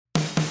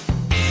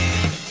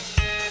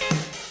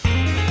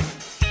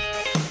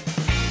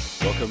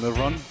Welcome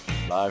everyone,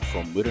 live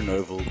from Wooden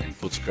Oval in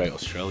Footscray,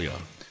 Australia.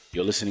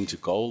 You're listening to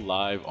Go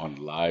Live on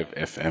Live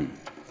FM.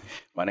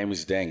 My name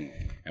is Deng,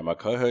 and my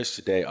co-hosts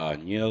today are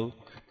Neil,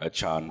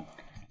 Achan,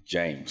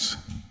 James.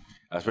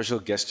 Our special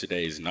guest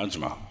today is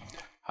Najma.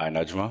 Hi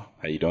Najma,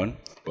 how you doing?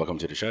 Welcome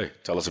to the show.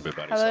 Tell us a bit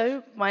about yourself.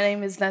 Hello, my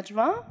name is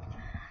Najma.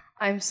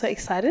 I'm so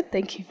excited.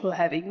 Thank you for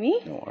having me.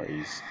 No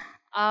worries.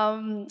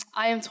 I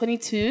am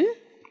 22.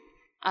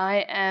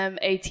 I am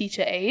a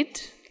teacher aide.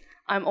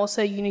 I'm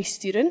also a uni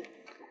student.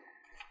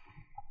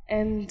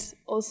 And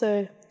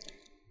also...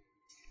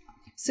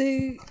 So,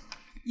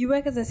 you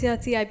work as a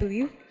CRT, I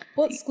believe.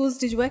 What schools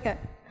did you work at?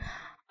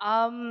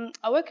 I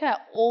work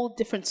at all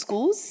different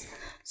schools.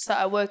 So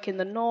I work in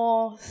the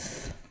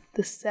north,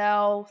 the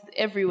south,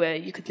 everywhere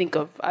you could think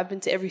of. I've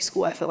been to every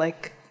school, I feel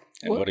like.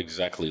 And what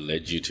exactly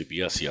led you to be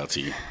a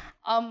CRT?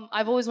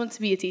 I've always wanted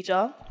to be a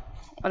teacher.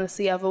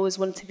 Honestly, I've always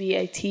wanted to be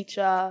a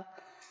teacher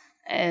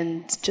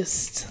and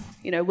just,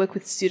 work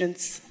with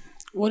students.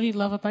 What do you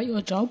love about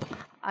your job?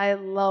 I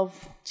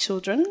love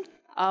children.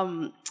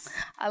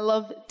 I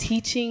love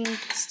teaching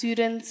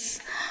students.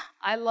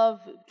 I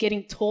love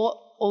getting taught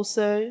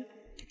also.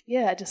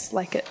 Yeah, I just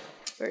like it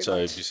very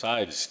much.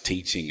 Besides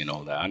teaching and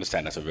all that, I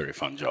understand that's a very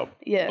fun job.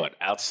 Yeah. But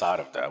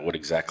outside of that, what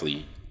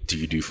exactly do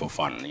you do for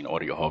fun?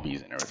 What are your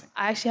hobbies and everything?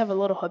 I actually have a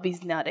lot of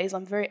hobbies nowadays.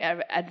 I'm very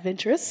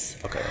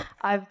adventurous. Okay.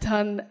 I've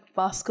done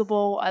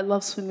basketball. I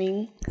love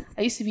swimming.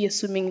 I used to be a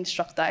swimming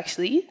instructor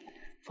actually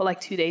for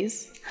like 2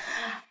 days.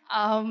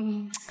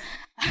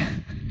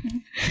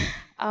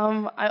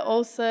 I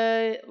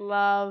also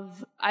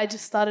I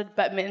just started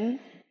badminton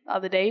the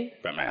other day.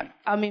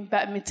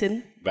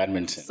 Badminton.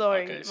 Badminton.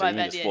 Sorry, okay, so my you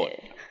mean bad. the sport.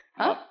 Yeah.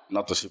 Huh?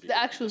 Not the super. The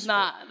actual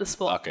the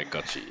sport. Okay,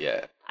 got you.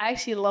 Yeah. I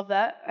actually love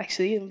that.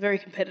 Actually, I'm very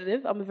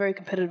competitive. I'm a very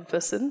competitive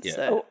person. Yeah.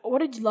 So. What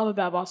did you love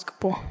about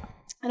basketball?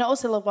 And I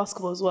also love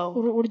basketball as well.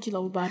 What did you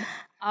love about it?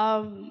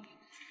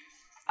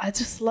 I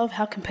just love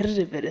how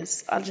competitive it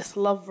is. I just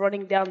love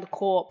running down the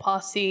court,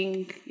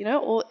 passing,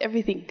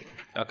 everything.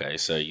 Okay,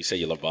 so you say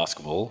you love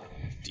basketball.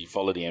 Do you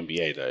follow the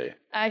NBA though?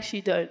 I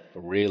actually don't.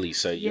 Really?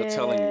 So you're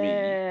telling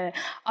me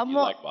you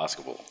like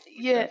basketball?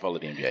 You don't follow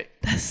the NBA?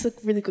 That's a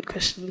really good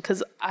question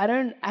because I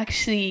don't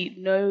actually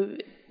know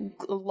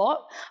a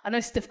lot. I know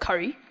Steph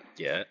Curry.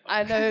 Yeah.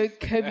 I know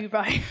Kobe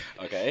Bryant.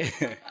 Okay.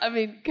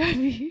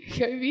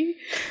 Kobe.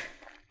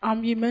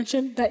 You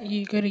mentioned that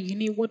you go to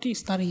uni. What do you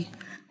study?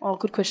 Oh,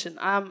 good question.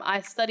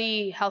 I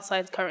study health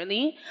science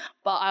currently,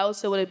 but I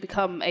also want to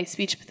become a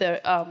speech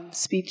pathologist.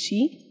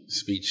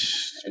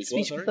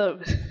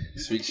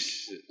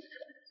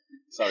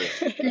 Sorry.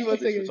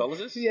 Speech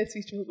pathologist? Yeah,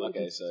 speech pathologist.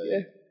 Okay, so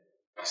you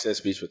said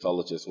speech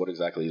pathologist. What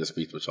exactly is a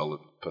speech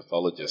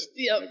pathologist?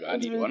 Yeah,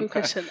 that's a really good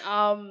question.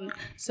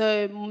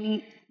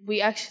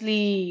 We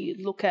actually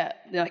look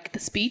at the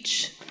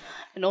speech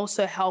and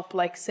also help,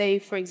 say,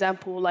 for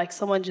example,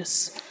 someone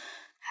just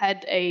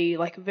had a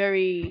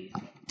very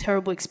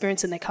terrible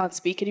experience and they can't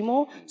speak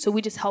anymore. So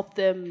we just help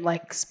them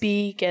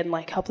speak and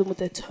help them with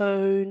their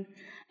tone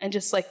and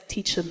just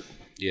teach them.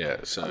 Yeah,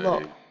 so a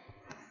lot.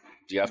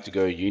 Do you have to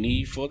go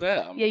uni for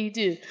that? Yeah, you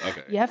do.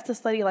 Okay. You have to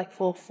study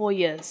for 4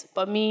 years.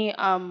 But me,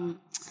 I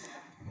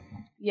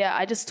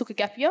just took a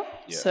gap year.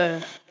 Yeah. So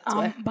that's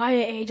why. By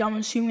your age, I'm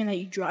assuming that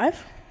you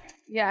drive.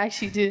 Yeah, I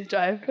actually do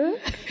drive.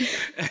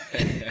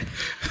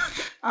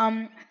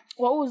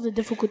 What was the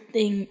difficult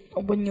thing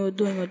when you were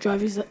doing your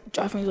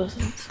driving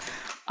lessons?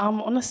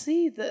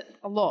 Honestly,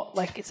 a lot.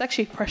 It's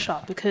actually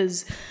pressure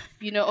because,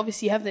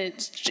 obviously you have the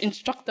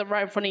instructor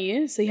right in front of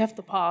you, so you have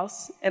to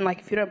pass. And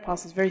if you don't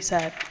pass, it's very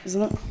sad,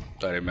 isn't it?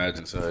 I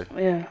imagine so.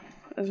 Yeah,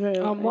 it's very.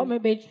 What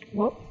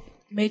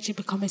made you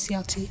become a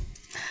CRT?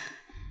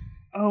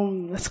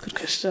 That's a good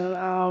question.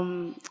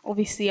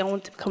 Obviously, I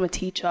want to become a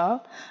teacher.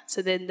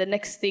 So then the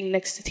next thing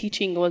next to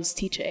teaching was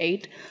teacher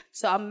aide.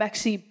 So I'm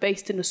actually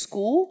based in a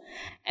school,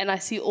 and I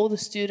see all the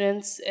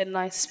students, and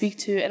I speak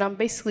to, and I'm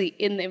basically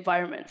in the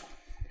environment.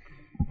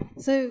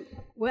 So,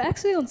 we're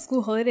actually on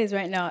school holidays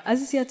right now.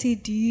 As a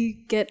CRT, do you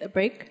get a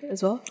break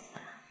as well?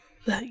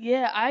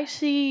 Yeah,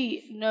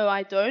 no,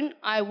 I don't.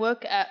 I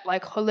work at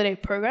holiday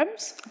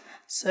programs,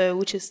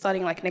 which is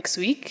starting next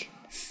week.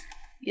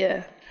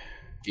 Yeah.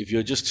 If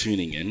you're just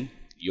tuning in,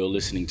 you're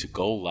listening to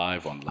Go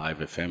Live on Live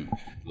FM,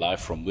 live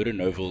from Wooden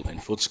Oval in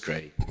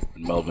Footscray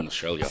in Melbourne,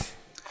 Australia.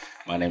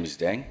 My name is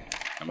Deng,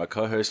 and my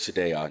co-hosts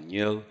today are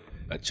Neil,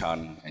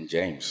 Achan, and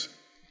James.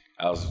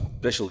 Our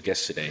special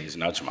guest today is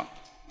Najma.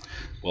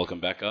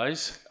 Welcome back,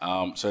 guys.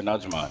 So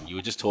Najma, you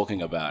were just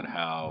talking about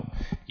how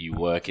you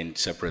work in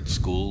separate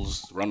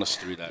schools. Run us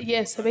through that.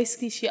 Yeah, so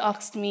basically she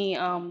asked me,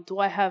 do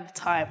I have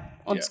time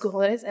on school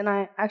holidays? And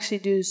I actually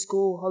do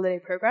school holiday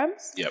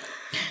programs. Yep.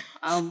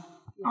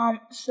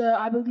 So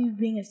I believe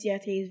being a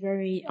CRT is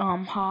very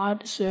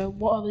hard. So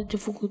what are the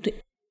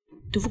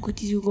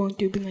difficulties you're going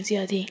through being a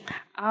CRT?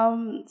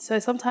 So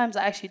sometimes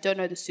I actually don't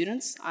know the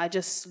students. I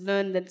just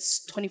learn that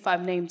it's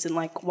 25 names in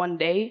 1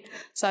 day.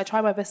 So I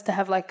try my best to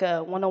have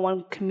a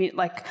one-on-one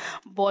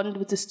bond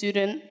with the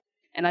student,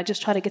 and I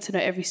just try to get to know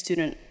every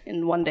student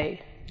in 1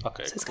 day.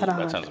 Okay, So it's cool. kind of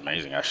That hard. sounds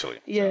amazing, actually.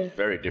 Yeah. Sounds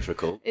very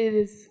difficult. It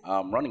is.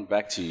 Running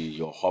back to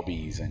your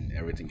hobbies and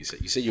everything you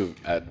said you're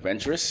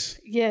adventurous.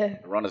 Yeah.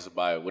 Run us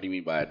by, what do you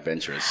mean by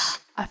adventurous?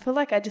 I feel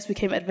like I just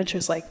became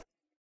adventurous like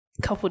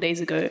a couple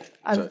days ago.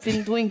 I've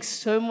been doing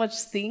so much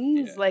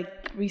things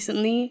like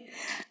recently,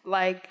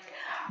 like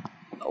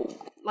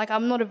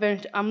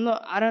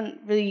I don't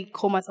really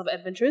call myself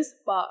adventurous,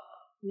 but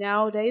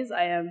nowadays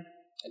I am.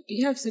 Do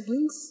you have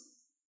siblings?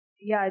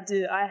 Yeah, I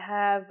do. I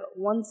have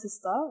one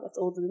sister that's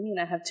older than me, and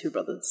I have two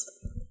brothers.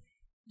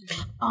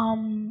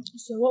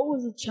 So what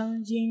was the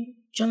challenging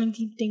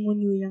thing when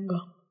you were younger?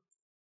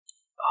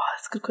 Oh,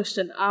 that's a good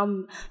question.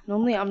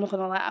 Normally I'm not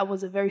gonna lie, I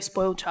was a very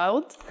spoiled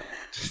child.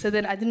 So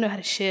then I didn't know how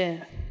to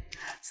share.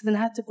 So then I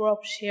had to grow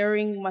up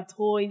sharing my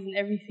toys and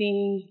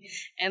everything,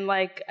 and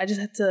like I just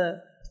had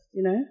to,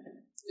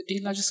 Do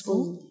you like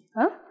school?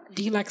 Huh?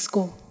 Do you like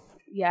school?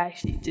 Yeah, I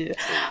actually do.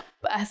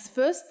 But at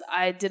first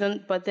I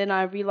didn't, but then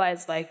I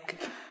realized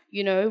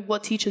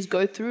what teachers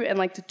go through, and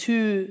like the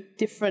two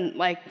different,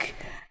 like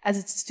as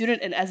a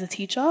student and as a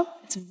teacher,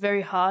 it's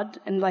very hard.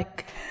 And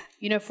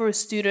for a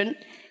student,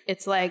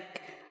 it's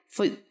like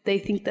they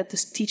think that the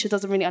teacher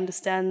doesn't really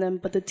understand them,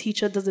 but the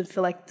teacher doesn't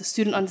feel like the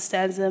student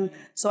understands them.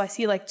 So I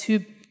see like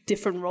two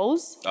different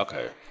roles.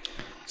 Okay.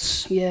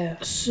 Yeah.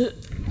 So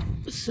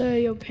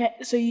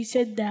you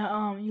said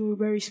that you were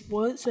very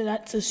spoiled. So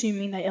that's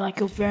assuming that your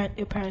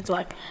parents are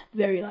like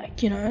very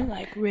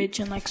rich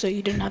and so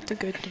you didn't have to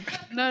go through.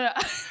 No.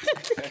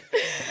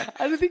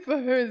 I don't think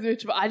my parents were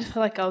rich, but I just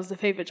felt like I was the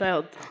favorite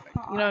child.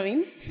 You know what I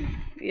mean?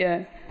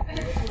 Yeah.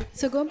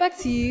 So going back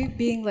to you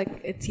being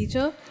like a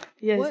teacher,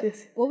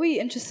 Yes. what were you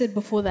interested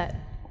before that?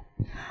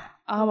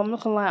 I'm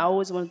not gonna lie, I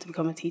always wanted to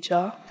become a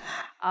teacher.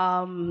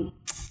 I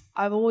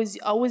always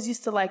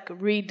used to like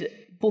read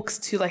books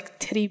to like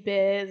teddy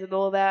bears and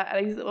all that.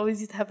 And I always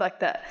used to have like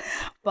that.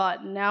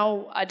 But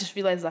now I just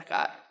realized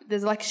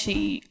there's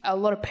actually a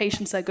lot of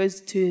patience that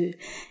goes to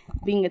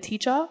being a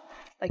teacher.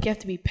 Like you have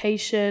to be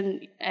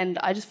patient, and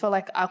I just felt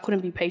like I couldn't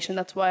be patient.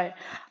 That's why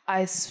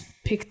I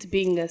picked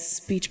being a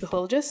speech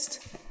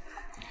pathologist.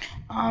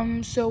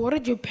 So what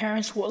did your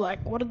parents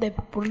like? What did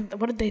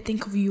they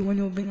think of you when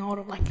you were being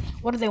older? Like,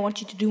 what did they want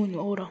you to do when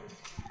you're older?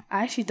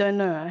 I actually don't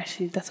know.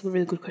 That's a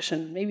really good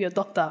question. Maybe a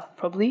doctor,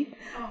 probably.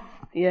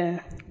 Yeah.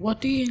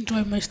 What do you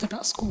enjoy most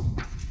about school?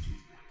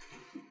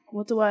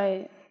 What do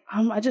I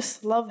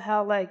just love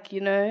how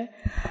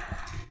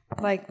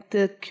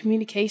the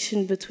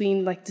communication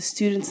between like the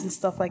students and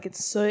stuff, like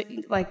it's so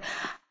like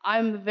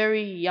I'm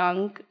very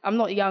young. I'm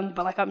not young,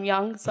 but like I'm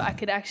young, so I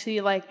could actually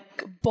like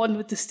bond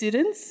with the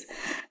students,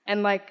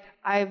 and like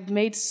I've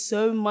made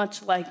so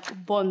much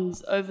like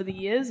bonds over the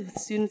years with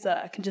students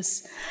that I can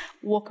just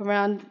walk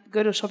around,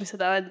 go to a shopping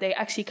center, and they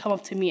actually come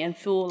up to me and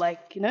feel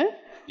like,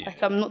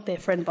 like I'm not their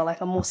friend, but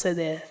like I'm also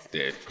their.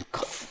 We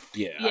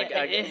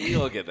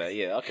all get that.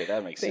 Yeah, okay,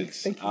 that makes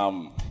sense. Thank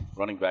you.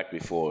 Running back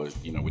before,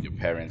 with your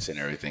parents and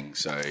everything.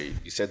 So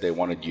you said they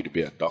wanted you to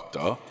be a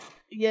doctor.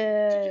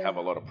 Yeah. Did you have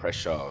a lot of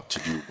pressure to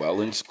do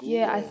well in school?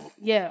 Yeah,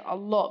 a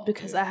lot,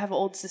 because I have an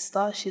older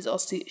sister. She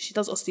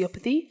does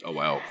osteopathy. Oh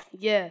wow.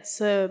 Yeah,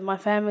 so my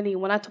family,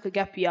 when I took a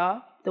gap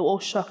year, they were all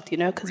shocked,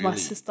 because my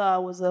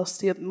sister was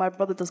my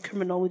brother does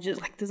criminology.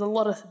 Like, there's a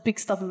lot of big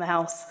stuff in the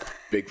house.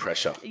 Big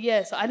pressure.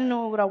 Yeah, so I didn't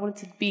know what I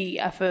wanted to be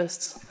at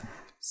first.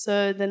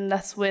 So then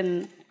that's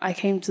when I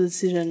came to the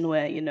decision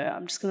where,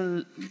 I'm just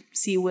going to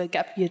see where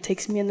gap year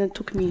takes me, and then it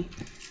took me.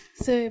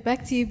 So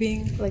back to you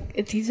being like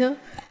a teacher.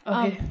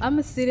 Okay. I'm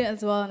a student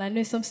as well, and I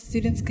know some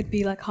students could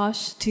be like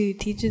harsh to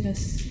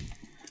teachers,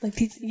 like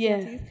teachers.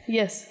 Yeah.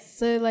 Yes.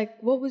 So like,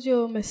 what was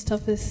your most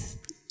toughest?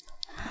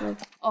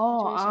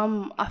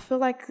 I feel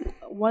like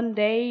one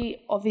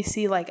day,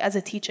 obviously, like as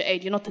a teacher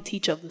aide, you're not the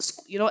teacher of the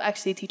school. You're not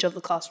actually a teacher of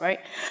the class, right?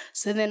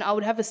 So then I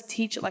would have a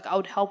teacher, like I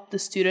would help the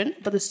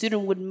student, but the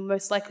student would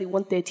most likely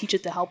want their teacher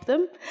to help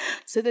them.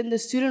 So then the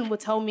student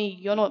would tell me,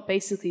 you're not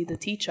basically the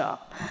teacher.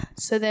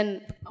 So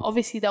then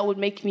obviously that would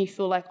make me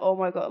feel like, oh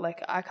my God,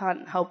 like I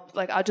can't help.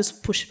 Like I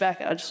just push back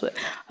and I just went,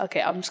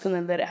 okay, I'm just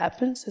going to let it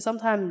happen. So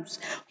sometimes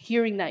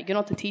hearing that you're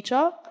not the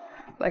teacher,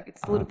 like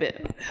it's a little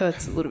bit,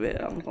 hurts a little bit.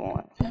 I'm not gonna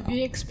lie. Have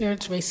you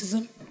experienced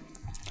racism?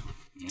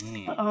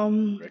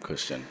 Great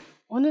question.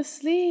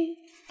 Honestly,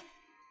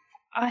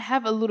 I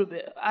have a little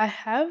bit. I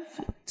have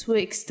to an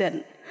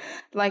extent,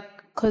 like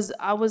because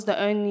I was the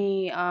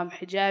only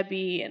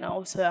hijabi, and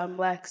also I'm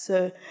black,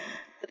 so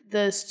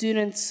the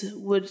students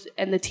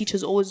and the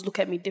teachers always look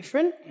at me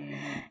different,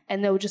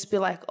 and they would just be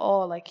like,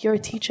 oh, like you're a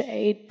teacher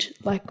aide,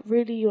 like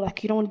really,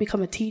 like you don't want to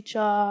become a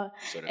teacher,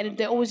 and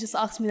they always just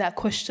ask me that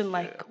question,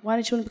 like why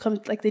did you want to become,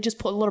 like they just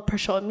put a lot of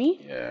pressure on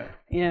me.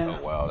 Yeah.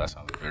 Oh wow, that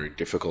sounds very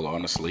difficult,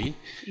 honestly.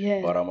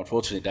 Yeah. But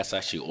unfortunately, that's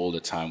actually all the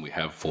time we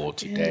have for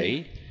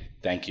today.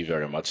 Thank you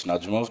very much,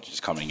 Najma, for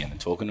just coming in and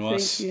talking to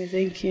us.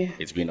 Thank you.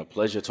 It's been a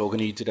pleasure talking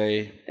to you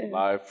today,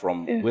 live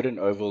from Whitten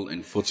Oval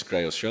in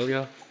Footscray,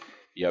 Australia.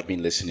 You have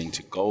been listening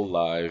to Go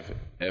Live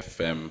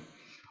FM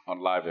on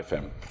Live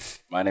FM.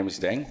 My name is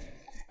Deng,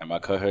 and my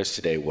co-hosts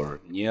today were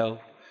Neil,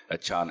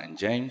 Achan, and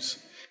James.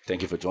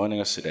 Thank you for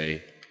joining us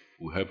today.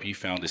 We hope you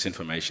found this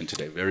information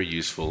today very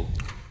useful.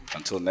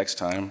 Until next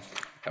time,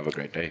 have a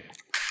great day.